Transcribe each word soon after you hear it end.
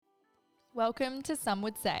Welcome to Some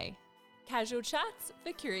Would Say. Casual chats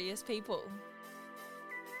for curious people.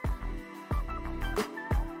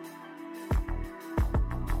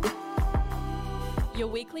 Your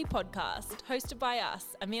weekly podcast, hosted by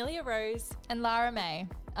us, Amelia Rose, And Lara May,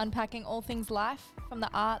 unpacking all things life, from the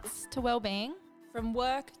arts to well-being, from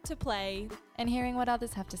work to play, and hearing what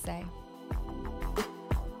others have to say.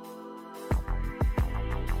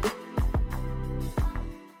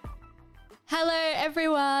 Hello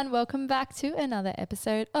everyone, welcome back to another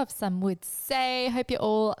episode of Some Would Say. Hope you're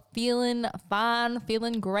all feeling fun,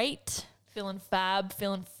 feeling great. feeling fab,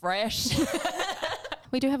 feeling fresh.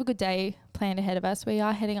 We do have a good day planned ahead of us. We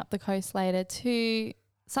are heading up the coast later to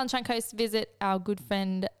Sunshine Coast to visit our good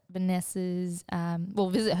friend Vanessa's,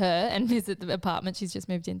 visit her and visit the apartment she's just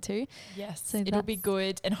moved into. Yes, So it'll be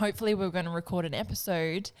good. And hopefully we're going to record an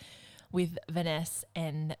episode with Vanessa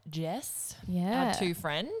and Jess, our two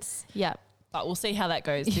friends. Yep. But we'll see how that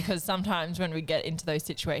goes, because sometimes when we get into those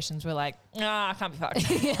situations, we're like, I can't be fucked.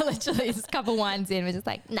 Yeah, literally just a couple wines in, we're just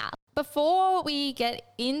like, nah. Before we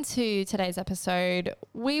get into today's episode,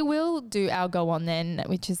 we will do our Go On Then,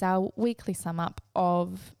 which is our weekly sum up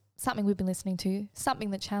of something we've been listening to,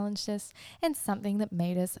 something that challenged us, and something that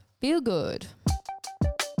made us feel good.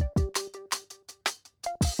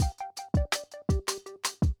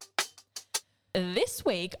 This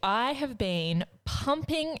week, I have been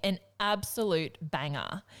pumping an absolute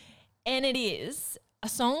banger, and it is a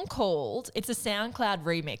song called, it's a SoundCloud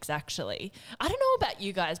remix actually. I don't know about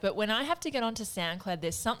you guys, but when I have to get onto SoundCloud,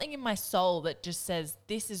 there's something in my soul that just says,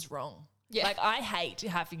 this is wrong. Yeah. Like, I hate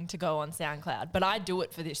having to go on SoundCloud, but I do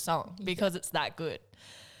it for this song because it's that good.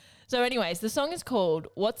 So anyways, the song is called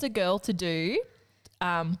What's a Girl to Do?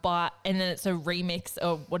 And then it's a remix,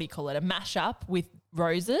 or what do you call it? A mashup with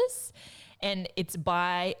Roses. And it's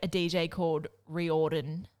by a DJ called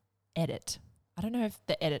Riordan Edit. I don't know if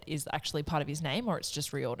the Edit is actually part of his name or it's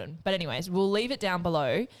just Riordan. But anyways, we'll leave it down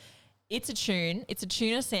below. It's a tune. It's a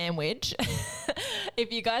tuna sandwich.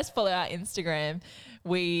 If you guys follow our Instagram,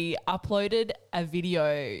 we uploaded a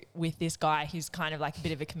video with this guy who's kind of like a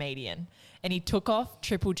bit of a comedian. And he took off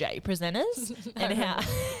Triple J presenters and how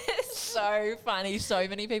it's so funny. So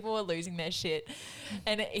many people were losing their shit.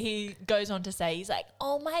 And he goes on to say, he's like,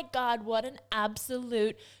 oh my God, what an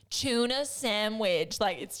absolute tuna sandwich.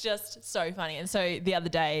 Like, it's just so funny. And so the other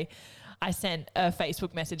day, I sent a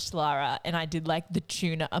Facebook message to Lara and I did like the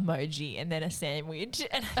tuna emoji and then a sandwich.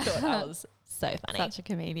 And I thought that was so funny. Such a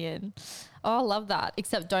comedian. Oh, I love that.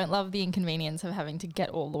 Except don't love the inconvenience of having to get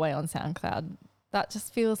all the way on SoundCloud. That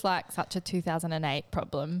just feels like such a 2008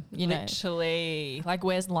 problem, you know. Literally. Like,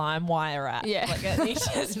 where's LimeWire at? Yeah. Like, at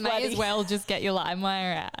least just May as well just get your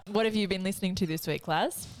LimeWire out. What have you been listening to this week,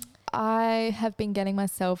 Laz? I have been getting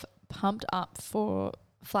myself pumped up for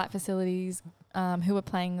Flight Facilities, who are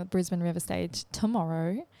playing the Brisbane River Stage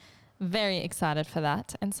tomorrow. Very excited for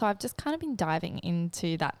that. And so I've just kind of been diving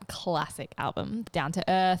into that classic album, Down to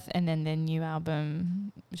Earth, and then their new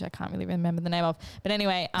album, which I can't really remember the name of. But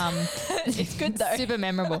anyway, it's good though. Super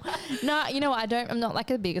memorable. No, you know what? I'm not like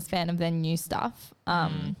the biggest fan of their new stuff.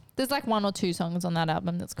 There's like one or two songs on that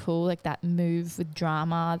album that's cool, like that Move with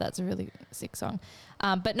Drama. That's a really sick song.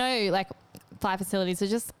 But no, like Flight Facilities are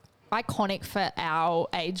just iconic for our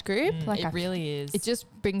age group. Like, it really is. It just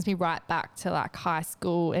brings me right back to like high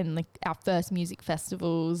school and like our first music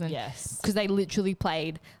festivals, and yes, because they literally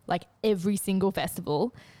played like every single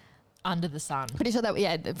festival under the sun. Pretty sure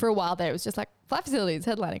that for a while there it was just like Flight Facilities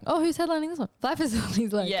headlining. Oh, who's headlining this one? Flight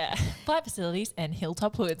Facilities, like, yeah, Flight Facilities and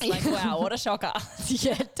Hilltop Hoods. Like, wow, what a shocker.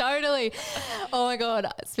 Yeah, totally. Oh my God.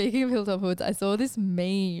 Speaking of Hilltop Hoods, I saw this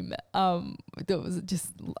meme that was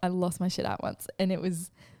just, I lost my shit out once, and it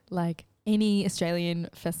was like, any Australian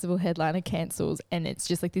festival headliner cancels, and it's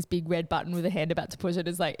just like this big red button with a hand about to push it.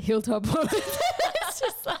 It's like Hilltop Hoods.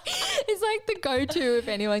 It's like the go-to if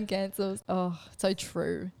anyone cancels. Oh, so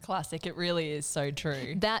true. Classic. It really is so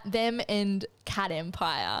true. That, them and Cat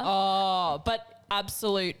Empire. Oh, but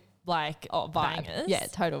absolute like vibe. bangers. Yeah,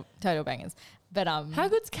 total bangers. But how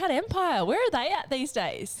good's Cat Empire? Where are they at these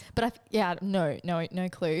days? But no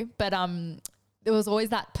clue. But there was always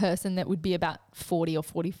that person that would be about 40 or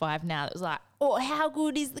 45 now that was like, oh, how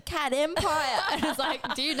good is the Cat Empire? And it's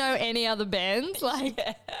like, do you know any other bands? Like,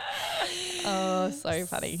 oh, so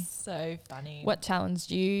funny. So funny. What challenged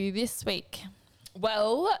you this week?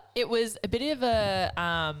 Well, it was a bit of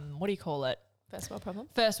a, what do you call it? First world problem?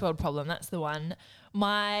 First world problem, that's the one.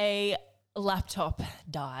 My laptop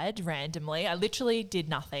died randomly. I literally did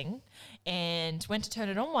nothing and went to turn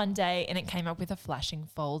it on one day and it came up with a flashing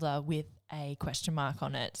folder with a question mark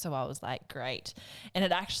on it. So I was like, great. And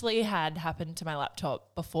it actually had happened to my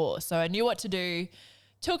laptop before. So I knew what to do,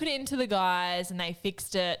 took it into the guys and they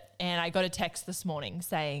fixed it, and I got a text this morning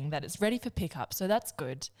saying that it's ready for pickup, so that's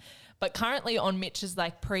good. But currently on Mitch's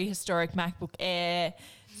like prehistoric MacBook Air,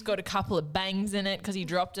 it's got a couple of bangs in it because he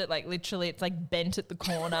dropped it, like literally it's like bent at the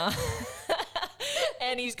corner.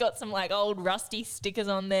 And he's got some like old rusty stickers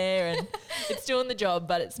on there, and it's doing the job,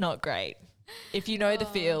 but it's not great. If you know the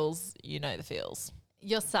feels, you know the feels.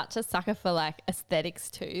 You're such a sucker for like aesthetics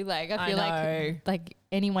too. Like I feel know. like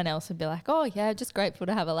anyone else would be like, oh yeah, just grateful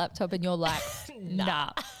to have a laptop, and you're like, nah.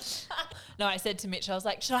 No, I said to Mitch, I was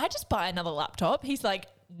like, should I just buy another laptop? He's like,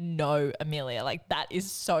 no, Amelia, like that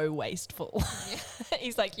is so wasteful.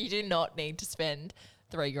 He's like, you do not need to spend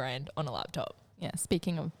 $3,000 on a laptop. Yeah.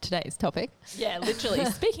 Speaking of today's topic. Yeah, literally.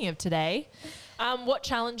 Speaking of today, what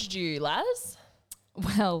challenged you, Laz?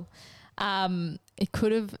 Well, it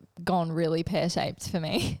could have gone really pear-shaped for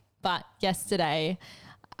me. But yesterday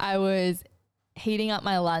I was heating up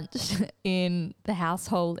my lunch in the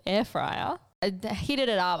household air fryer. I heated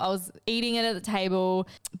it up. I was eating it at the table,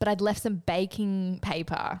 but I'd left some baking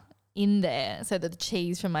paper in there so that the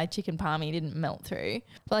cheese from my chicken palmy didn't melt through.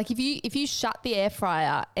 But like if you shut the air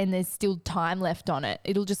fryer and there's still time left on it,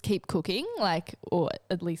 it'll just keep cooking, like, or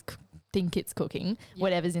at least think it's cooking,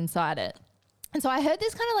 whatever's inside it. And so I heard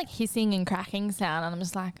this kind of like hissing and cracking sound, and I'm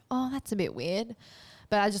just like, oh, that's a bit weird.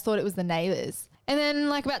 But I just thought it was the neighbours. And then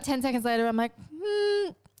like about 10 seconds later, I'm like,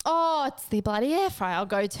 oh, it's the bloody air fryer. I'll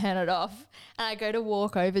go turn it off. And I go to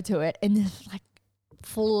walk over to it, and there's like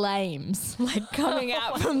flames like coming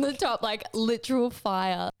out from the top, like literal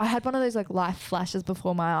fire. I had one of those like life flashes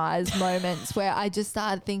before my eyes moments where I just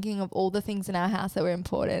started thinking of all the things in our house that were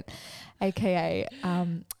important, aka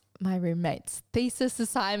my roommate's thesis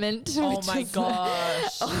assignment. Oh my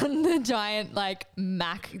gosh. On the giant like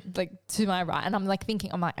Mac like to my right, and I'm like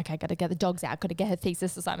thinking, I'm like, okay, gotta get the dogs out, gotta get her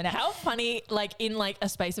thesis assignment out. How funny, like in like a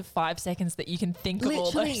space of 5 seconds that you can think of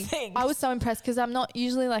all those things. I was so impressed because I'm not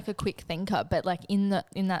usually like a quick thinker, but like in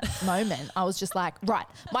that moment I was just like, right,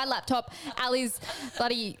 my laptop, Ali's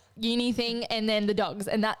bloody uni thing, and then the dogs,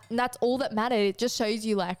 and that's all that mattered. It just shows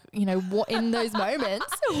you like, you know, what in those moments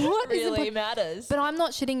what really matters. But I'm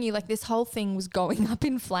not shitting you, like this whole thing was going up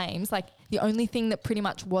in flames. Like the only thing that pretty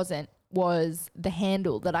much wasn't was the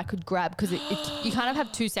handle that I could grab, because you kind of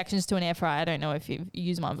have two sections to an air fryer. I don't know if you've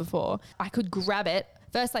used mine before. I could grab it.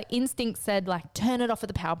 First, like instinct said, like turn it off at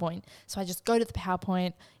the power point. So I just go to the power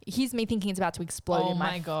point. Here's me thinking it's about to explode. Oh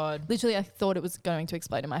my God. Literally, I thought it was going to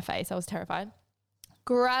explode in my face. I was terrified.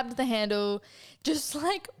 Grabbed the handle, just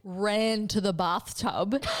like ran to the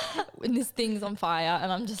bathtub when this thing's on fire,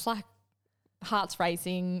 and I'm just like, heart's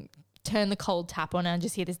racing, turn the cold tap on, and I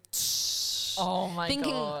just hear this. Oh my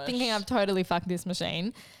God. Thinking I've totally fucked this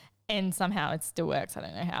machine, and somehow it still works. I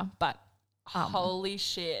don't know how, but holy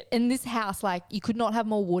shit. in this house, like you could not have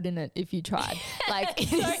more wood in it if you tried. Like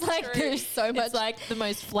it's like true. there's so much It's like the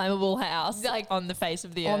most flammable house Like, on the face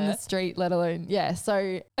of the on the earth. street, let alone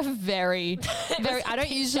so very. I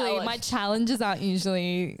don't usually my challenges aren't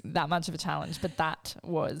usually that much of a challenge, but that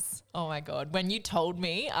was. Oh my God. When you told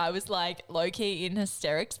me, I was like low key in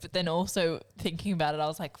hysterics, but then also thinking about it, I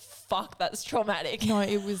was like, fuck, that's traumatic. No,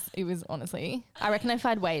 it was honestly. I reckon if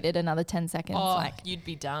I'd waited another 10 seconds, you'd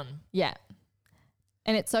be done. yeah.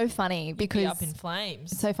 And it's so funny because Be up in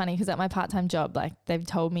flames. it's so funny because at my part-time job, like they've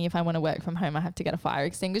told me if I want to work from home, I have to get a fire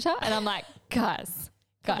extinguisher, and I'm like, guys,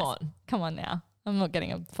 come on now. I'm not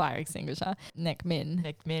getting a fire extinguisher. Neck min.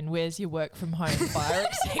 Where's your work from home fire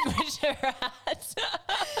extinguisher at?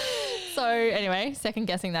 So anyway, second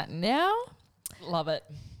guessing that now. Love it.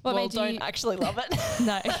 What well, made you- don't actually love it.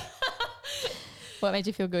 No. What made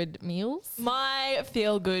you feel good? Meals? My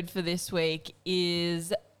feel good for this week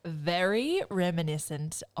is very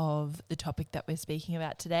reminiscent of the topic that we're speaking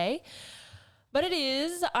about today. But it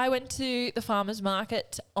is, I went to the farmer's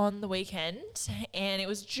market on the weekend, and it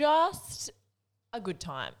was just a good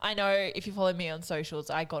time. I know if you follow me on socials,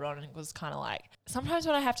 I got on and it was kind of like, sometimes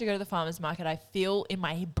when I have to go to the farmer's market, I feel in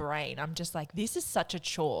my brain, I'm just like, this is such a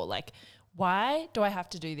chore. Like, why do I have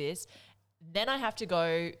to do this? Then I have to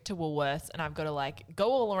go to Woolworths, and I've got to like go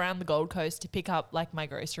all around the Gold Coast to pick up like my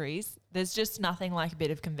groceries. There's just nothing like a bit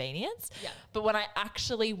of convenience. Yeah. But when I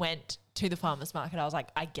actually went to the farmer's market, I was like,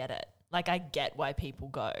 I get it. Like, I get why people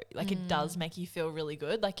go. Like, it does make you feel really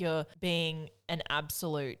good. Like, you're being an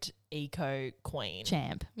absolute eco queen.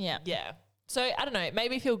 Champ. Yeah. Yeah. So, I don't know. It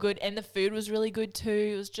made me feel good. And the food was really good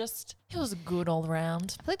too. It was good all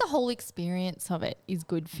around. I feel like the whole experience of it is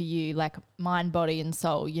good for you, like mind, body and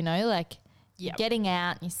soul, you know, like you're getting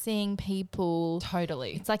out, you're seeing people.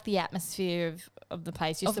 Totally. It's like the atmosphere of the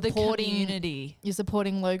place. You're Of the supporting community. You're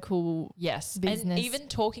supporting local Yes. business. And even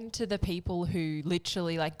talking to the people who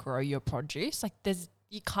literally like grow your produce, like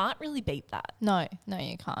you can't really beat that. No,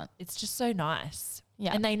 you can't. It's just so nice.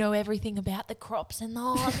 Yeah. And they know everything about the crops and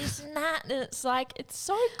this and that. And it's like, it's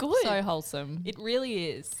so good. So wholesome. It really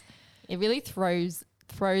is. It really throws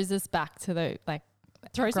us back to the like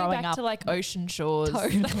Throws me growing back up. to like ocean shores.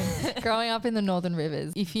 growing up in the Northern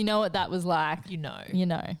Rivers. If you know what that was like, You know. you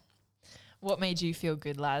know. What made you feel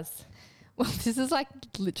good, Laz? Well, this is like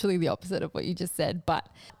literally the opposite of what you just said, but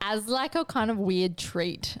as like a kind of weird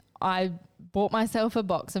treat, I bought myself a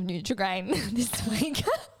box of Nutri-Grain this week.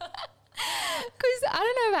 Because I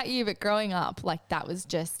don't know about you, but growing up, like that was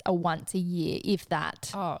just a once a year, if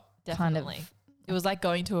that. Oh, Kind of. definitely. It was like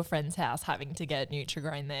going to a friend's house, having to get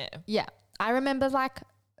Nutri-Grain there. Yeah. I remember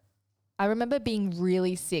being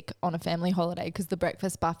really sick on a family holiday because the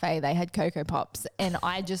breakfast buffet, they had Cocoa Pops, and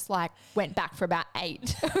I just like went back for about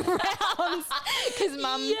 8 rounds because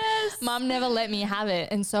mum never let me have it.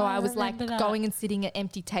 And so I was like remember that. going and sitting at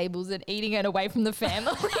empty tables and eating it away from the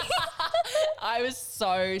family. I was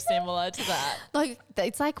so similar to that. Like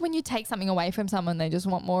it's like when you take something away from someone, they just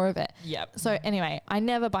want more of it. Yep. So anyway, I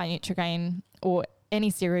never buy Nutri-Grain or any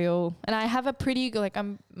cereal, and I have a pretty like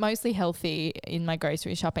I'm mostly healthy in my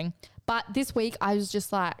grocery shopping. But this week I was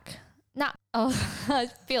just like, nah, I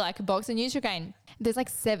feel like a box of Nutri-Grain. There's like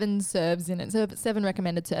 7 serves in it, so 7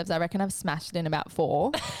 recommended serves. I reckon I've smashed it in about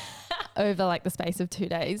 4 over like the space of 2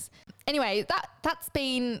 days. Anyway,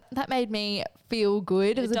 that made me feel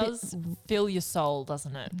good. It was does fill your soul,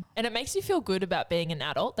 doesn't it? And it makes you feel good about being an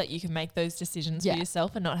adult, that you can make those decisions Yeah. for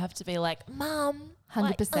yourself and not have to be like, Mum.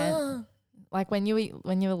 100%. Like when you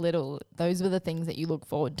were little, those were the things that you looked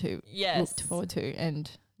forward to. Yes. Looked forward to,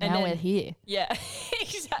 and And now then- we're here. Yeah,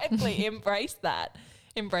 exactly. Embrace that.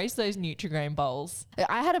 Embrace those Nutri-Grain bowls.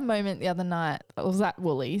 I had a moment the other night. I was at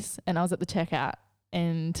Woolies and I was at the checkout,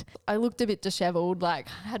 and I looked a bit disheveled, like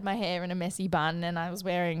I had my hair in a messy bun and I was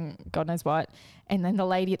wearing God knows what. And then the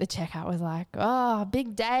lady at the checkout was like, "Oh,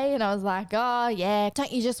 big day." And I was like, "Oh yeah,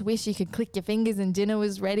 don't you just wish you could click your fingers and dinner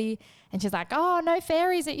was ready?" And she's like, "Oh, no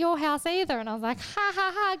fairies at your house either." And I was like, "Ha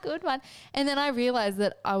ha ha, good one." And then I realized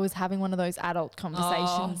that I was having one of those adult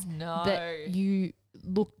conversations no. that you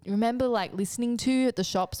remember like listening to at the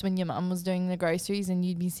shops when your mum was doing the groceries, and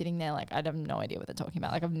you'd be sitting there like, I have no idea what they're talking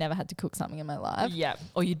about. Like I've never had to cook something in my life. Yeah.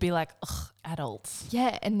 Or you'd be like, ugh, adults.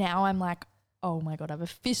 Yeah. And now I'm like, oh my God, I've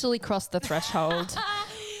officially crossed the threshold.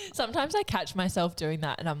 Sometimes I catch myself doing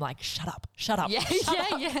that and I'm like, shut up.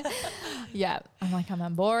 Yeah. I'm like, I'm a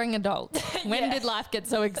boring adult. When Yeah. did life get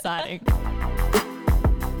so exciting?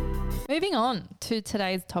 Moving on to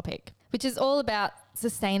today's topic, which is all about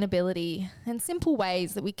sustainability and simple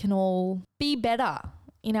ways that we can all be better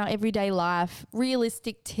in our everyday life,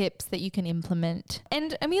 realistic tips that you can implement.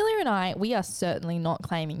 And Amelia and I, we are certainly not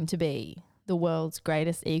claiming to be the world's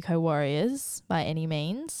greatest eco warriors by any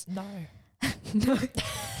means. No. No.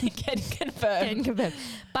 Can confirm.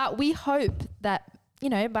 But we hope that, you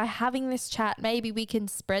know, by having this chat, maybe we can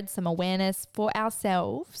spread some awareness for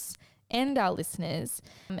ourselves and our listeners,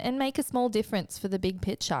 and make a small difference for the big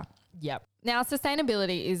picture. Yep. Now,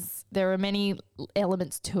 there are many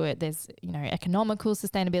elements to it. There's, you know, economical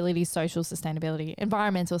sustainability, social sustainability,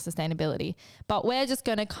 environmental sustainability. But we're just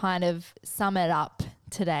going to kind of sum it up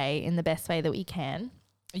today in the best way that we can.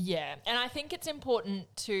 Yeah. And I think it's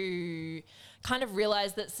important to kind of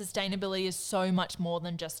realize that sustainability is so much more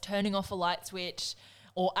than just turning off a light switch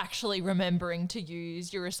or actually remembering to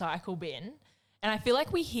use your recycle bin. And I feel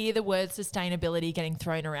like we hear the word sustainability getting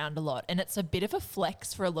thrown around a lot, and it's a bit of a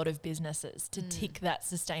flex for a lot of businesses to tick that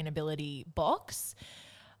sustainability box.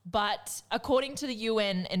 But according to the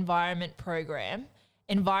UN Environment Programme,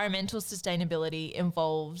 environmental sustainability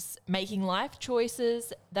involves making life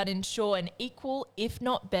choices that ensure an equal, if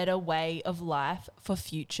not better, way of life for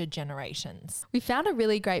future generations. We found a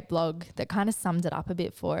really great blog that kind of summed it up a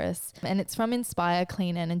bit for us, and it's from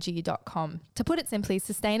inspirecleanenergy.com. To put it simply,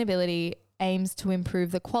 sustainability aims to improve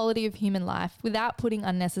the quality of human life without putting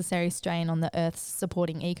unnecessary strain on the Earth's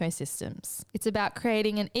supporting ecosystems. It's about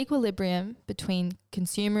creating an equilibrium between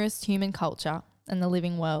consumerist human culture and the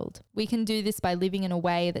living world. We can do this by living in a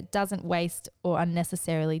way that doesn't waste or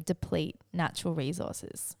unnecessarily deplete natural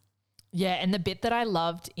resources. Yeah, and the bit that I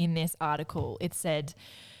loved in this article, it said,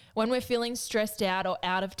 when we're feeling stressed out or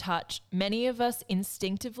out of touch, many of us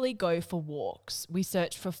instinctively go for walks. We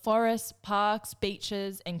search for forests, parks,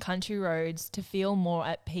 beaches, and country roads to feel more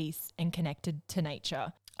at peace and connected to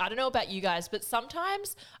nature. I don't know about you guys, but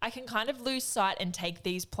sometimes I can kind of lose sight and take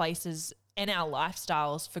these places and our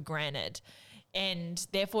lifestyles for granted. And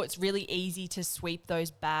therefore, it's really easy to sweep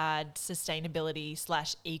those bad sustainability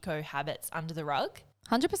 / eco habits under the rug.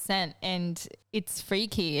 100%. And it's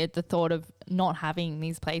freaky at the thought of not having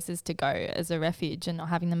these places to go as a refuge and not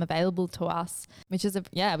having them available to us, which is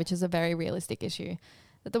a very realistic issue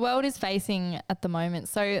that the world is facing at the moment.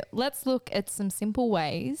 So let's look at some simple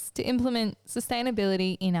ways to implement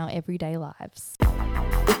sustainability in our everyday lives.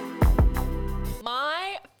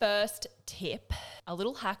 My first tip, a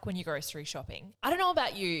little hack when you're grocery shopping. I don't know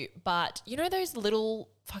about you, but you know those little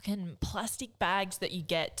fucking plastic bags that you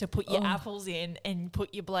get to put your apples in and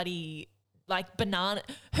put your bloody like banana.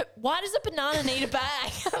 Why does a banana need a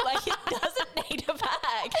bag? Like it doesn't need a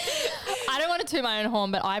bag. I don't want to toot my own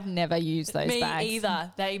horn, but I've never used those bags. Me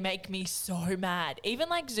either. They make me so mad. Even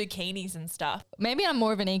like zucchinis and stuff. Maybe I'm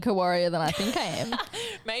more of an eco warrior than I think I am.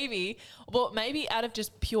 Maybe. Well, maybe out of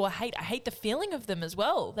just pure hate. I hate the feeling of them as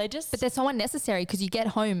well. But they're so unnecessary because you get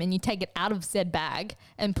home and you take it out of said bag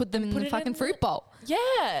and put them in the fucking fruit bowl.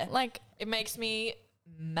 Yeah. Like it makes me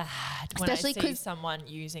mad when Especially I see someone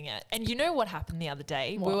using it. And you know what happened the other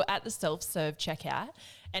day? What? We were at the self-serve checkout,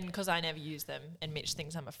 and because I never use them, and Mitch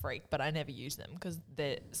thinks I'm a freak, but I never use them because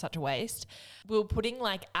they're such a waste. We were putting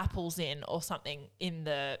like apples in or something in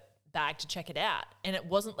the bag to check it out, and it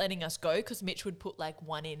wasn't letting us go because Mitch would put like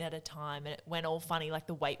one in at a time, and it went all funny, like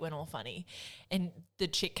the weight went all funny. And the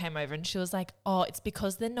chick came over and she was like, oh, it's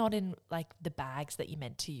because they're not in like the bags that you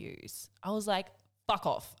meant to use. I was like, fuck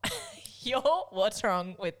off. What's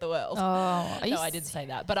wrong with the world? Oh, no, I didn't say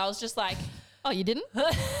that, but I was just like, oh, you didn't?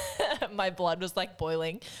 my blood was like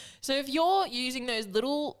boiling. So if you're using those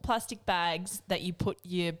little plastic bags that you put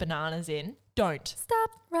your bananas in, don't.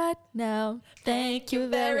 Stop right now. Thank you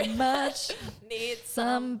very much. Need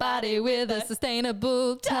Somebody with a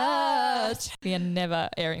sustainable touch. We are never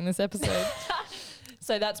airing this episode.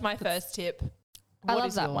 So that's my first tip. I What love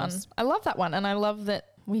is that one. yours? I love that one. And I love that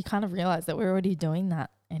we kind of realize that we're already doing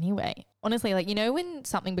that anyway. Honestly, like, you know, when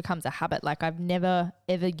something becomes a habit, like I've never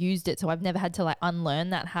ever used it, so I've never had to like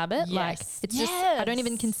unlearn that habit. Yes. Like it's just, I don't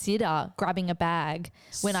even consider grabbing a bag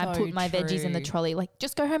when I So put my veggies in the true. trolley. Like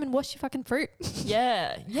just go home and wash your fucking fruit.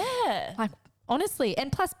 Yeah. Yeah. Like honestly,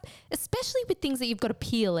 and plus, especially with things that you've got to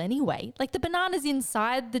peel anyway, like the banana's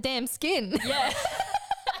inside the damn skin. Yeah.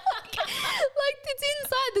 Like it's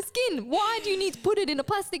inside the skin. Why do you need to put it in a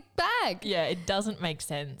plastic bag? Yeah. It doesn't make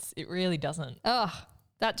sense. It really doesn't. Oh,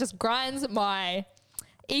 that just grinds my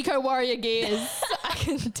eco warrior gears. I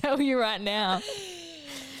can tell you right now.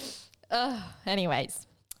 Anyways,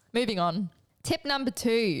 moving on. Tip number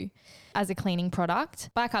 2 as a cleaning product,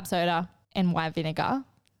 bicarb soda and white vinegar.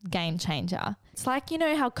 Game changer. It's like, you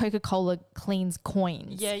know how Coca-Cola cleans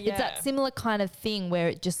coins? Yeah, It's that similar kind of thing where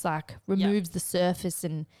it just like removes the surface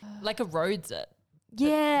and Like erodes it.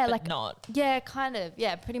 yeah, But like not. yeah, kind of.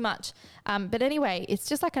 Yeah, pretty much. But anyway, it's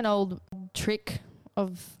just like an old trick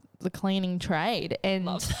of the cleaning trade. And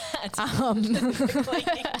Love that. Cleaning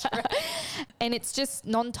trade. and it's just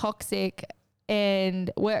non-toxic and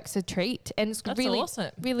works a treat. And it's That's really, awesome.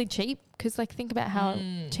 really cheap because like think about how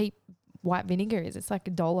cheap white vinegar is. It's like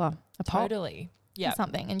 $1 a pop Totally. or Yeah.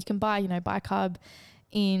 something. And you can buy, you know, bicarb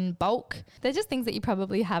in bulk. They're just things that you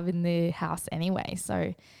probably have in the house anyway.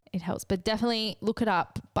 So it helps. But definitely look it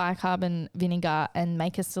up, bicarb and vinegar, and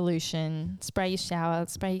make a solution. Spray your shower,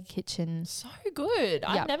 spray your kitchen. So good.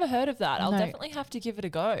 I've Yep. never heard of that. I'll No. definitely have to give it a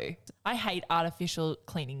go. I hate artificial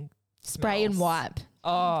cleaning Spray and smells. wipe.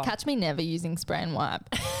 Oh, Catch me never using spray and wipe.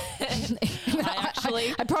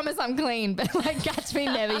 actually- I promise I'm clean, but like catch me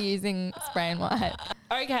never using spray and wipe.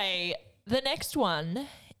 okay. The next one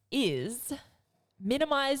is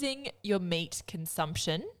minimizing your meat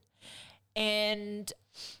consumption. And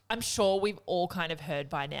I'm sure we've all kind of heard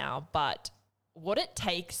by now, but what it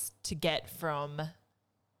takes to get from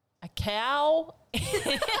a cow.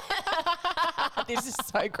 This is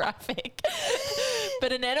so graphic.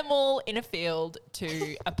 But an animal in a field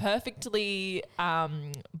to a perfectly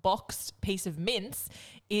boxed piece of mince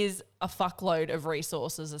is a fuckload of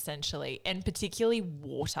resources, essentially, and particularly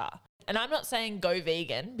water. And I'm not saying go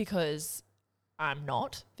vegan because I'm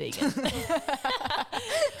not vegan.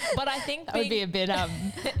 But I think That would be a bit,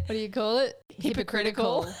 what do you call it?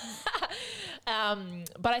 hypocritical.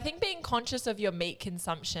 But I think being conscious of your meat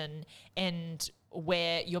consumption and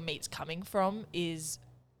where your meat's coming from is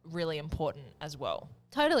really important as well.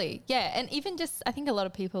 Totally. Yeah. And even just, I think a lot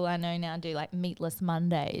of people I know now do like meatless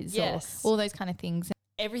Mondays Yes. or all those kind of things.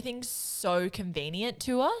 Everything's so convenient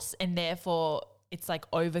to us, and therefore it's like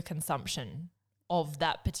overconsumption of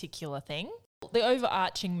that particular thing. The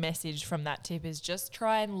overarching message from that tip is just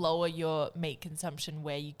try and lower your meat consumption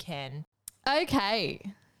where you can. Okay.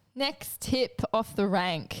 Next tip off the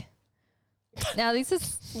rank. Now this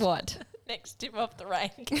is what? Next tip off the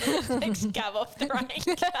rank. Next cab off the rank.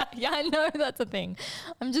 Yeah, I know that's a thing.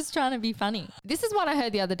 I'm just trying to be funny. This is what I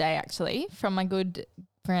heard the other day, actually, from my good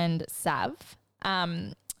friend Sav.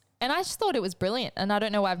 And I just thought it was brilliant. And I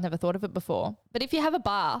don't know why I've never thought of it before. But if you have a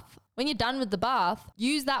bath, when you're done with the bath,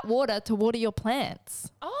 use that water to water your plants.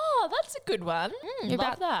 Oh, that's a good one. You're Love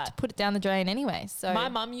about that. to put it down the drain anyway. So My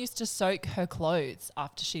mum used to soak her clothes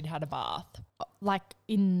after she'd had a bath. like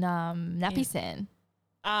in nappy sand,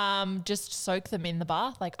 Just soak them in the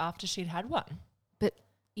bath like after she'd had one. but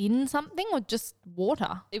in something or just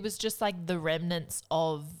water? It was just like the remnants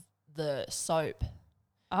of the soap.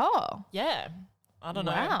 Oh, Yeah. I don't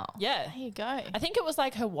know. wow. Yeah. There you go. I think it was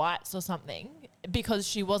like her whites or something because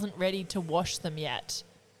she wasn't ready to wash them yet.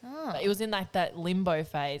 Oh, It was in like that limbo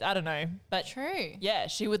phase. I don't know. But true. yeah,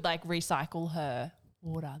 she would like recycle her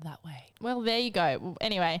water that way. Well, there you go. Well,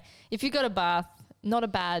 anyway, if you got a bath, not a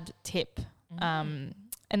bad tip. And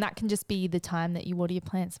that can just be the time that you water your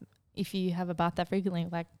plants if you have a bath that frequently,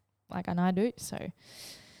 like I do. So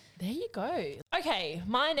There you go. Okay,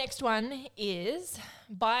 my next one is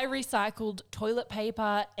buy recycled toilet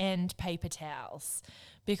paper and paper towels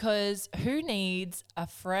because who needs a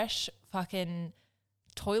fresh fucking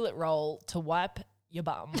toilet roll to wipe your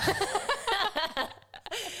bum?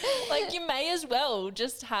 Like you may as well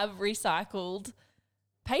just have recycled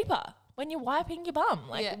paper when you're wiping your bum.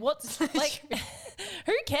 Like Yeah. what's like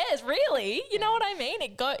who cares really? You know what I mean?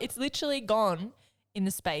 It's literally gone in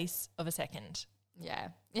the space of a second.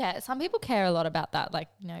 yeah, some people care a lot about that, like,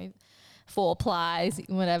 you know, 4 plies,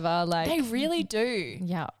 whatever. Like They really do.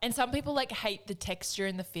 yeah. And some people like hate the texture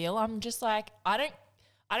and the feel. I'm just like, I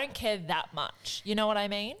don't care that much. You know what I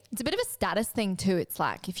mean? It's a bit of a status thing too. It's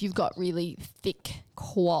like if you've got really thick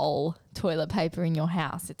qual toilet paper in your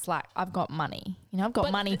house, it's like I've got money. You know, I've got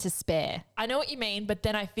But money to spare. I know what you mean, but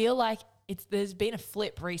then I feel like there's been a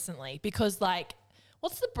flip recently because like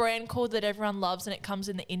what's the brand called that everyone loves and it comes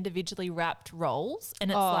in the individually wrapped rolls and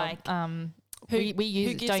it's like we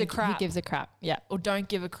use who gives don't a crap? who gives a crap. Yeah. or don't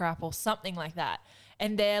give a crap or something like that.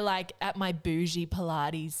 And they're like at my bougie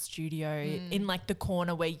Pilates studio in like the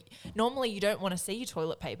corner where normally you don't want to see your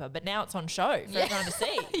toilet paper, but now it's on show for everyone to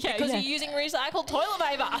see Yeah, because yeah. you're using recycled toilet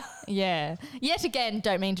paper. Yeah. Yet again,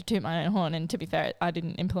 don't mean to toot my own horn. And to be fair, I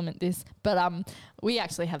didn't implement this, but we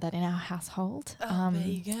actually have that in our household. There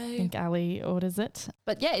you go. I think Ali orders it.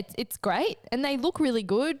 But yeah, it's great, and they look really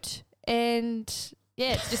good. And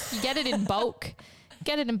yeah, it's just you get it in bulk.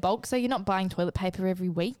 Get it in bulk, so you're not buying toilet paper every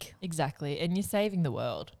week. Exactly. And you're saving the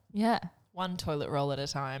world. Yeah. One toilet roll at a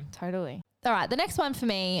time. Totally. All right, the next one for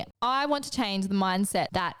me, I want to change the mindset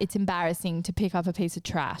that it's embarrassing to pick up a piece of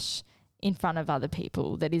trash in front of other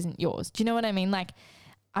people that isn't yours. Do you know what I mean? Like,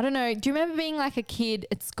 I don't know. Do you remember being like a kid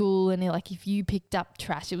at school and like if you picked up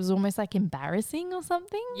trash, it was almost like embarrassing or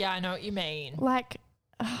something? Yeah, I know what you mean. Like,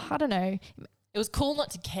 I don't know. It was cool not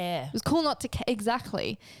to care. It was cool not to care.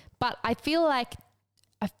 Exactly. But I feel like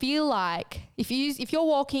if you're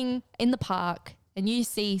walking in the park and you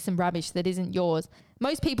see some rubbish that isn't yours,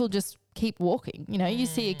 most people just keep walking. You know, you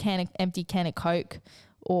see a empty can of Coke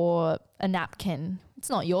or a napkin. It's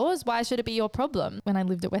not yours. Why should it be your problem? When I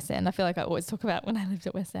lived at West End, I feel like I always talk about when I lived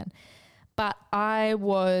at West End. But I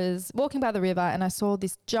was walking by the river and I saw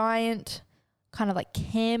this giant kind of like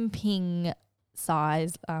camping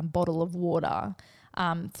size bottle of water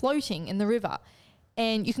floating in the river.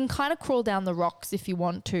 And you can kind of crawl down the rocks if you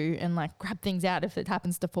want to and like grab things out if it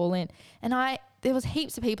happens to fall in. And there was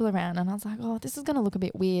heaps of people around and I was like, oh, this is going to look a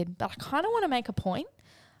bit weird, but I kind of want to make a point.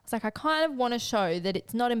 I was like, I kind of want to show that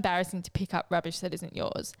it's not embarrassing to pick up rubbish that isn't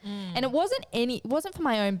yours. And it wasn't for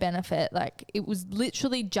my own benefit. Like it was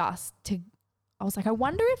literally I was like, I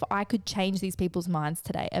wonder if I could change these people's minds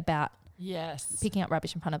today about Yes. picking up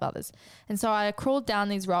rubbish in front of others. And so I crawled down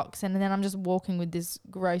these rocks and then I'm just walking with this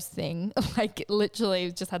gross thing, like literally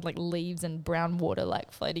it just had like leaves and brown water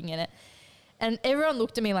like floating in it. And everyone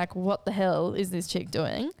looked at me like, what the hell is this chick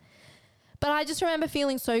doing? But I just remember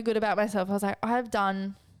feeling so good about myself. I was like, I've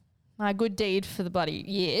done my good deed for the bloody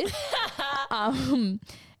year. And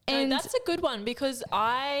No, that's a good one because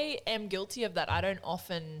I am guilty of that. I don't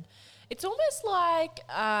often, it's almost like,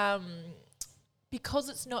 because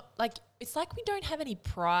it's not like, it's like we don't have any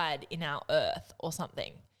pride in our earth or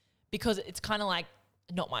something because it's kind of like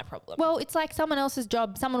not my problem. well, it's like someone else's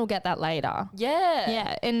job. Someone will get that later. Yeah.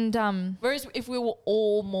 Yeah. And Whereas if we were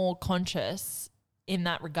all more conscious in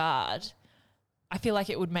that regard, I feel like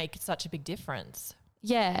it would make such a big difference.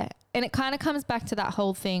 yeah. And it kind of comes back to that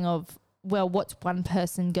whole thing of, well, what's one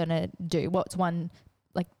person going to do? What's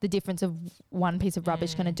the difference of one piece of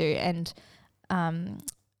rubbish going to do? And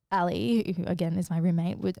Ali, who again is my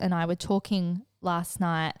roommate, and I were talking last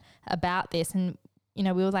night about this, and you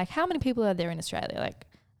know, we were like, how many people are there in Australia? Like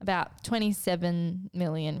about 27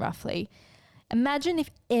 million roughly. Imagine if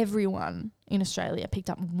everyone in Australia picked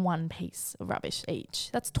up one piece of rubbish each.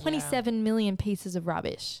 That's 27 million pieces of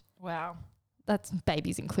rubbish. Wow. That's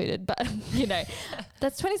babies included, but you know,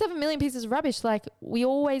 that's 27 million pieces of rubbish. Like we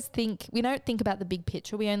always think, we don't think about the big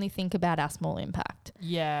picture. We only think about our small impact.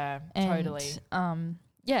 Yeah, And, totally.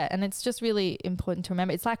 yeah. And it's just really important to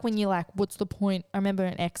remember. It's like when you're like, what's the point? I remember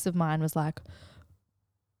an ex of mine was like,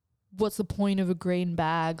 what's the point of a green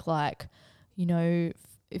bag? Like, you know,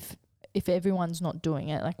 if everyone's not doing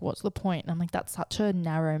it, like what's the point? And I'm like, that's such a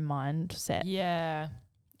narrow mindset. Yeah,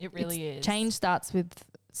 it really is. Change starts with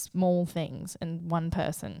small things and one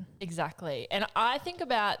person. Exactly. And I think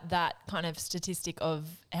about that kind of statistic of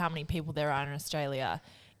how many people there are in Australia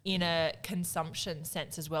in a consumption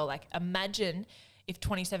sense as well. Like imagine if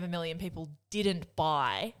 27 million people didn't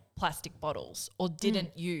buy plastic bottles or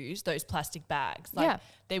didn't use those plastic bags. Like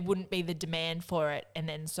there wouldn't be the demand for it, and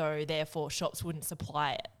then so therefore shops wouldn't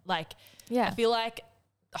supply it. Like I feel like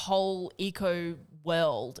the whole eco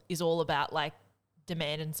world is all about like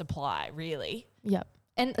demand and supply, really. Yep.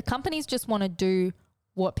 And the companies just want to do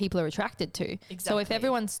what people are attracted to. Exactly. So if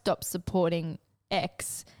everyone stops supporting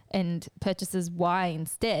X and purchases Y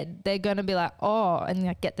instead, they're going to be like, oh, and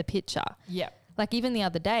like get the picture. Yeah. Like even the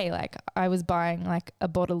other day, like I was buying like a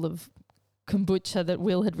bottle of kombucha that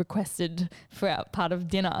Will had requested for our part of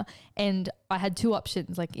dinner, and I had two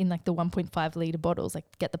options, like in like the 1.5 litre bottles, like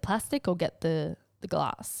get the plastic or get the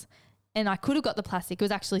glass. And I could have got the plastic. It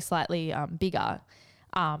was actually slightly bigger.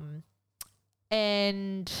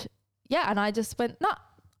 And yeah, and I just went, no,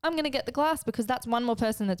 I'm going to get the glass because that's one more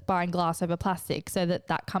person that's buying glass over plastic, so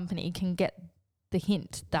that company can get the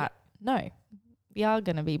hint that no, we are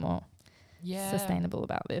going to be more sustainable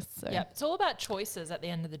about this. So. Yeah, it's all about choices at the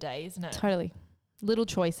end of the day, isn't it? Totally. Little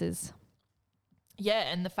choices.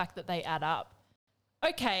 Yeah, and the fact that they add up.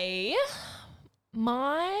 Okay,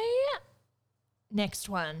 my next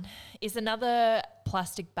one is another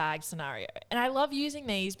plastic bag scenario. And I love using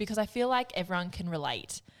these because I feel like everyone can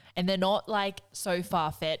relate. And they're not like so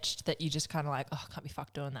far-fetched that you just kind of like, oh, I can't be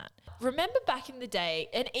fucked doing that. Remember back in the day,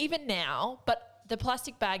 and even now, but the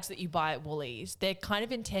plastic bags that you buy at Woolies, they're kind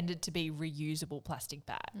of intended to be reusable plastic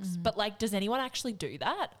bags. But like, does anyone actually do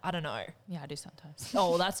that? I don't know. Yeah, I do sometimes.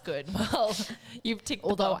 Oh, that's good. Well, you've ticked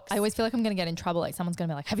the box. I always feel like I'm going to get in trouble. Like someone's going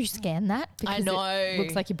to be like, have you scanned that? Because I know. it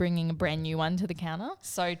looks like you're bringing a brand new one to the counter.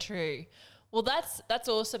 So true. Well, that's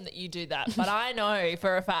awesome that you do that. But I know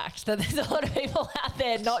for a fact that there's a lot of people out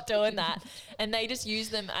there not doing that. And they just use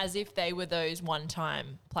them as if they were those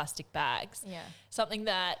one-time plastic bags. Yeah. Something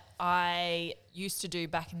that I used to do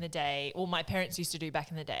back in the day, or my parents used to do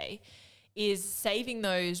back in the day, is saving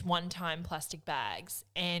those one-time plastic bags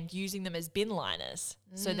and using them as bin liners.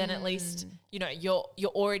 So then at least, you know, you're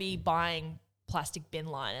already buying plastic bin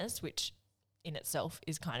liners, which in itself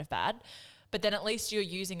is kind of bad. But then at least you're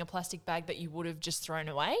using a plastic bag that you would have just thrown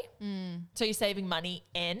away. So you're saving money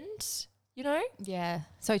and, you know? Yeah,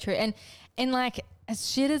 so true. And like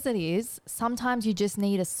as shit as it is, sometimes you just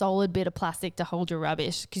need a solid bit of plastic to hold your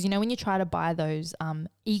rubbish. Because, you know, when you try to buy those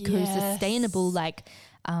eco-sustainable like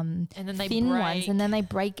and then they thin break. ones and then they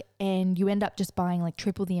break and you end up just buying like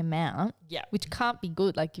triple the amount. Yeah. Which can't be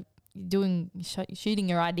good. Like you're shooting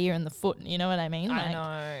your idea in the foot. You know what I mean? I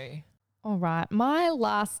know. All right. My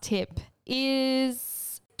last tip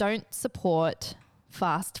is don't support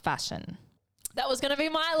fast fashion. That was going to be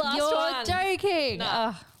my last one. You're joking.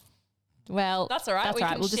 No. Well, that's all right. That's we all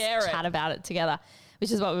right. can We'll share just it. chat about it together,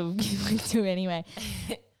 which is what we'll do anyway.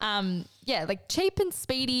 Yeah, like cheap and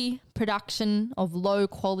speedy production of low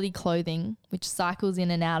quality clothing, which cycles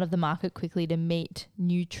in and out of the market quickly to meet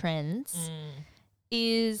new trends,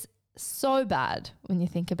 is so bad when you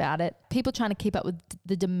think about it. People trying to keep up with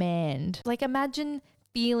the demand. Like imagine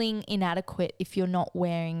feeling inadequate if you're not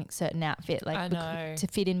wearing a certain outfit, like I know. to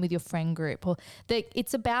fit in with your friend group. Or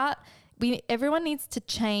it's about everyone needs to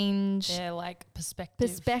change their like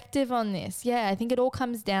perspective on this. Yeah, I think it all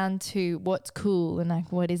comes down to what's cool and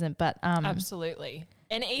like what isn't. But absolutely.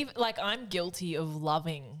 And even like I'm guilty of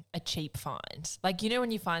loving a cheap find. Like, you know,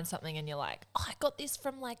 when you find something and you're like, oh, I got this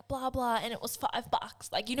from like blah, blah, and it was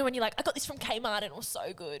 $5. Like, you know, when you're like, I got this from Kmart and it was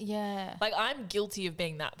so good. Yeah. Like I'm guilty of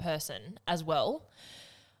being that person as well.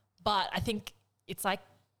 But I think it's like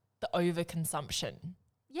the overconsumption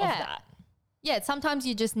of that. Yeah, sometimes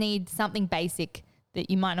you just need something basic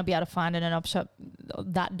that you might not be able to find in an op shop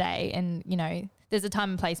that day. And, you know, there's a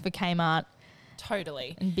time and place for Kmart.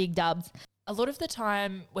 Totally. And big dubs. A lot of the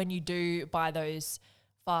time when you do buy those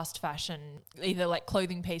fast fashion, either like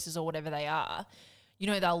clothing pieces or whatever they are, you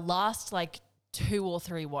know, they'll last like 2 or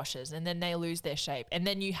 3 washes and then they lose their shape and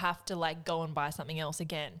then you have to like go and buy something else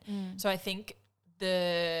again. So I think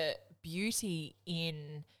the beauty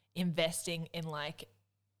in investing in like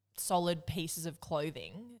solid pieces of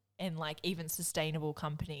clothing and like even sustainable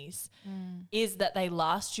companies is that they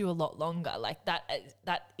last you a lot longer. Like that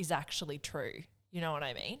is actually true. You know what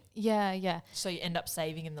I mean? Yeah. So you end up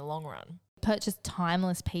saving in the long run. Purchase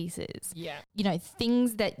timeless pieces. Yeah. You know,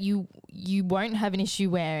 things that you won't have an issue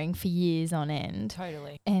wearing for years on end.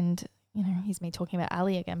 Totally. And, you know, here's me talking about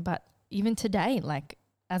Ali again, but even today, like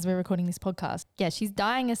as we're recording this podcast, yeah, she's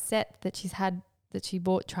dyeing a set that she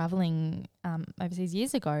bought traveling overseas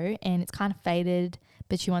years ago, and it's kind of faded,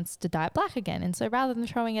 but she wants to dye it black again. And so rather than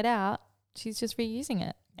throwing it out, she's just reusing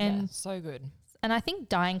it. And so good. And I think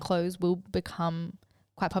dyeing clothes will become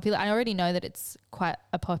quite popular. I already know that it's quite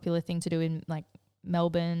a popular thing to do in like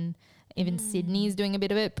Melbourne, even Sydney is doing a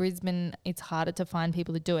bit of it. Brisbane, it's harder to find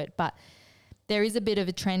people to do it, but there is a bit of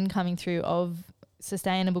a trend coming through of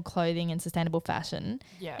sustainable clothing and sustainable fashion.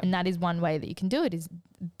 Yeah. And that is one way that you can do it, is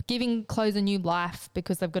giving clothes a new life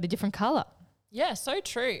because they've got a different color. Yeah, so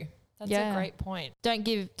true. That's a great point. Don't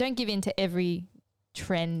give in to every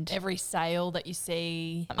trend, every sale that you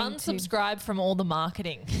see. Unsubscribe from all the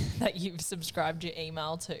marketing that you've subscribed your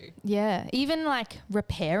email to. Yeah, even like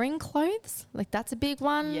repairing clothes, like that's a big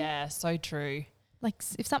one. Yeah, so true. Like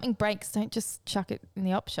if something breaks, don't just chuck it in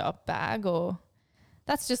the op shop bag, or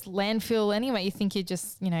that's just landfill anyway. You think you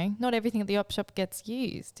just, not everything at the op shop gets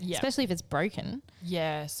used, especially if it's broken.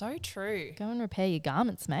 Yeah, so true. Go and repair your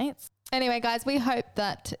garments, mates. Anyway, guys, we hope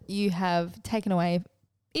that you have taken away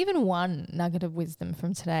even one nugget of wisdom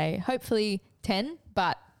from today. Hopefully 10,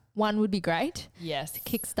 but one would be great. Yes. To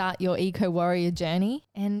kickstart your eco-warrior journey.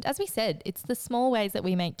 And as we said, it's the small ways that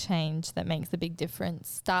we make change that makes the big difference.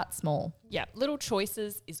 Start small. Yeah. Little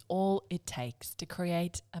choices is all it takes to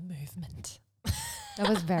create a movement. That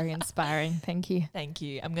was very inspiring. Thank you. Thank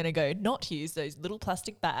you. I'm going to go not use those little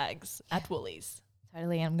plastic bags at Woolies.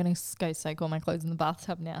 Totally. I'm going to go soak all my clothes in the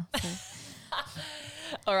bathtub now. So.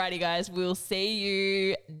 Alrighty, guys. We'll see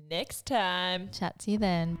you next time. Chat to you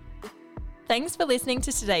then. Thanks for listening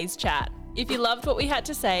to today's chat. If you loved what we had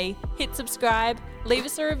to say, hit subscribe, leave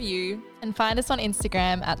us a review, and find us on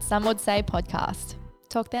Instagram at Some Would Say Podcast.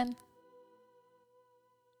 Talk then.